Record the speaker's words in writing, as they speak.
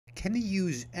Can you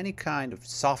use any kind of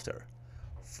software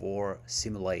for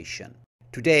simulation?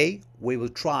 Today we will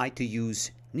try to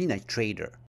use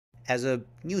NinjaTrader as a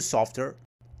new software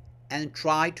and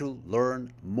try to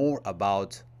learn more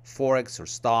about forex or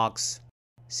stocks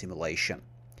simulation.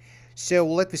 So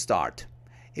let me start.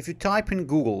 If you type in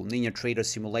Google NinjaTrader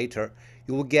Simulator,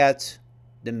 you will get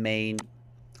the main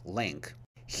link.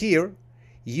 Here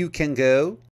you can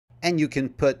go and you can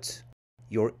put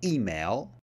your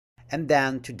email and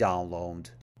then to download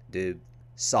the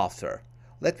software.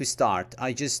 Let me start.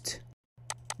 I just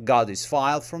got this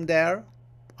file from there.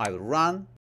 I will run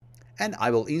and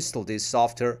I will install this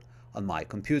software on my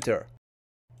computer.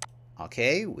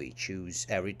 Okay, we choose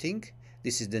everything.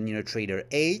 This is the NinjaTrader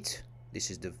 8. This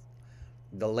is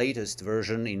the latest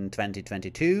version in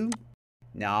 2022.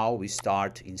 Now we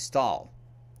start install.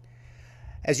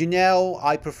 As you know,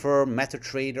 I prefer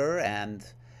MetaTrader, and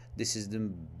this is the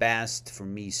best for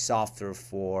me software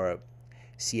for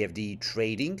CFD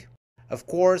trading. Of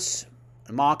course, in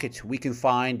the market we can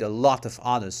find a lot of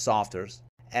other softwares,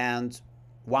 and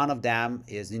one of them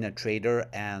is NinjaTrader,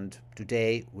 and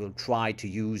today we'll try to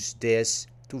use this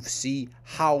to see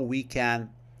how we can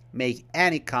make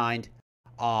any kind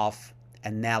of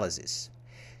analysis.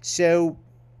 So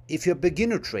if you're a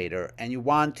beginner trader and you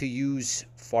want to use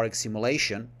forex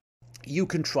simulation, you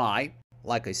can try,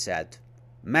 like I said,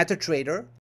 MetaTrader,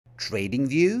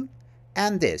 TradingView,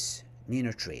 and this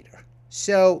NinjaTrader.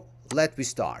 So let me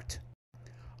start.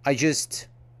 I just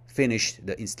finished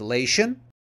the installation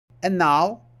and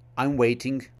now I'm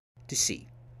waiting to see.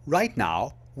 Right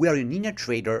now we are in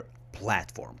NinjaTrader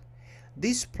platform.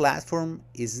 This platform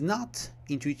is not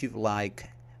intuitive like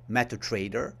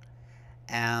MetaTrader,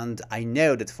 and I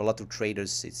know that for a lot of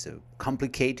traders it's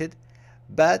complicated,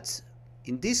 but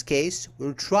in this case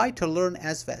we'll try to learn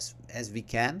as fast as we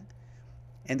can.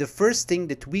 And the first thing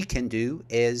that we can do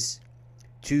is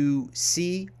to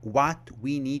see what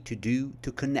we need to do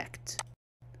to connect.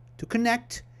 To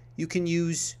connect, you can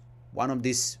use one of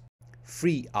these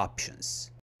free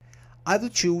options. I will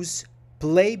choose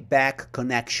playback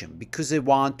connection because I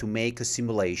want to make a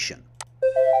simulation.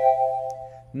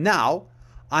 Now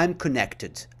I'm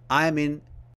connected. I'm in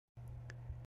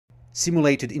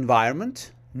simulated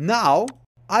environment. Now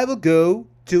I will go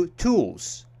to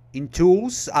tools. In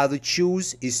tools I will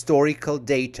choose historical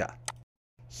data.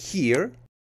 Here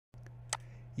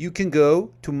you can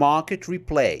go to market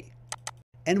replay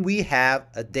and we have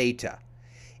a data.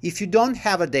 If you don't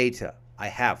have a data, I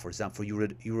have, for example,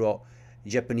 Euro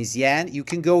Japanese yen, you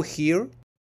can go here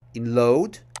in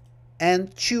load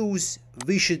and choose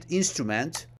vision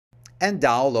instrument and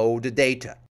download the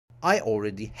data. I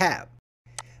already have.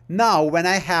 Now when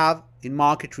I have in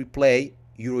market replay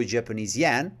Euro Japanese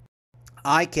yen,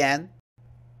 I can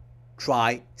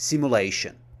try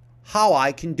simulation. How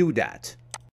I can do that?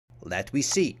 Let me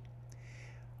see.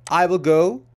 I will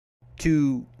go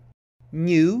to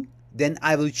new, then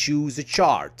I will choose a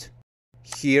chart.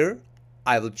 Here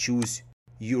I will choose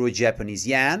Euro Japanese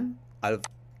yen. I'll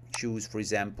choose, for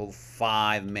example,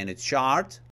 5-minute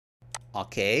chart.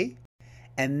 Okay.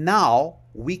 And now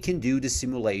we can do the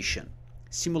simulation.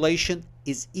 Simulation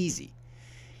is easy.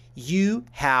 You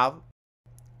have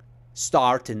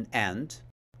start and end.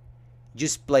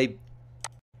 Just play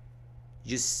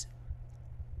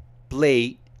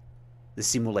the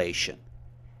simulation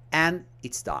and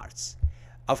it starts.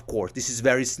 Of course, this is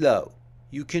very slow.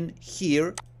 You can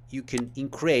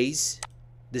increase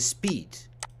the speed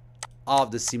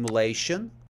of the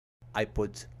simulation. I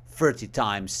put 30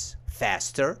 times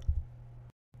faster.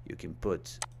 You can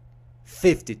put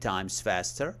 50 times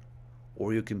faster,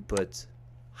 or you can put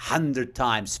 100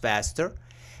 times faster.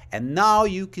 And now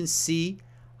you can see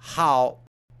how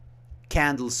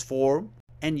candles form,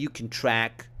 and you can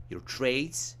track your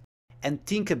trades and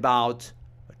think about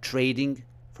trading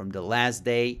from the last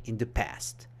day in the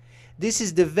past. This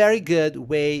is the very good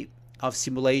way of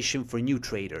simulation for new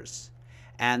traders,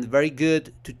 and very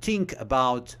good to think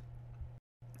about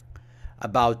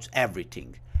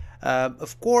everything.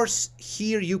 Of course,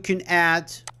 here you can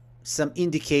add some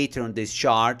indicator on this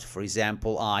chart. For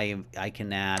example, I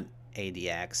can add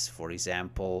ADX, for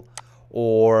example,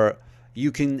 or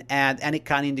you can add any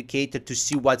kind of indicator to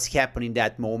see what's happening in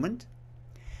that moment.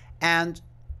 And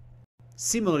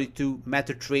similarly to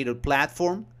MetaTrader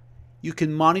platform, you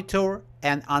can monitor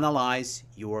and analyze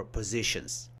your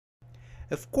positions.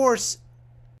 Of course,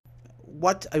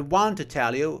 what I want to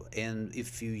tell you, and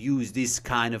if you use this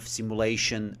kind of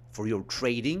simulation for your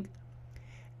trading,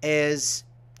 is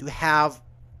to have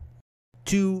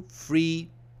 2, 3,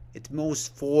 at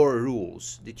most 4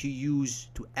 rules that you use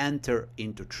to enter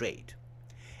into trade.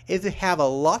 If you have a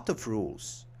lot of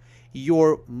rules,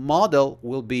 your model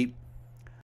will be,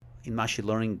 in machine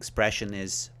learning expression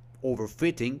is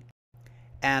overfitting,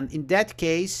 and in that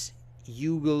case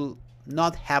you will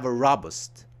not have a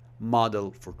robust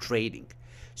model for trading.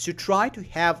 So try to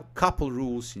have a couple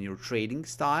rules in your trading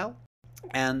style,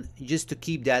 and just to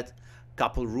keep that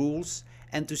couple rules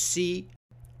and to see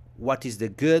what is the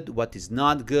good, what is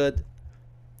not good,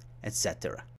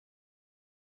 etc.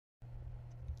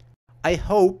 I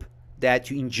hope that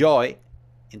you enjoy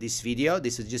in this video.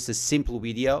 This is just a simple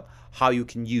video how you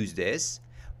can use this.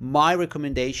 My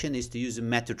recommendation is to use a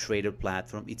MetaTrader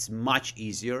platform. It's much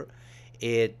easier,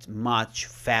 it's much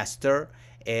faster,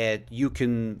 you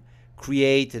can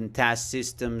create and test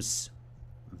systems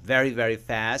very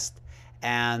fast,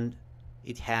 and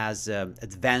it has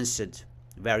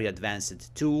very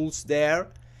advanced tools there.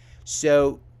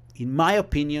 So in my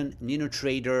opinion,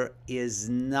 NinoTrader is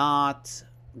not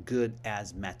good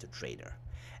as MetaTrader.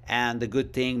 And the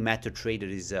good thing, MetaTrader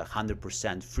is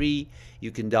 100% free.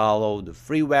 You can download the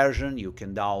free version. You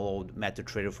can download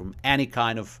MetaTrader from any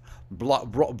kind of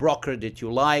broker that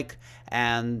you like,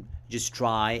 and just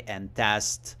try and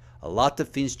test a lot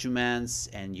of instruments,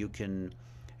 and you can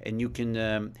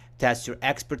test your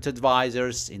expert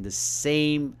advisors in the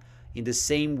same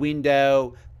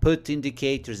window, put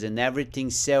indicators and everything.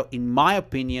 So in my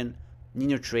opinion,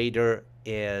 NinoTrader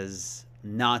is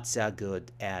not so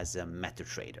good as a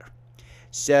MetaTrader.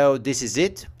 So this is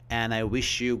it, and I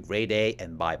wish you a great day,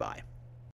 and bye bye.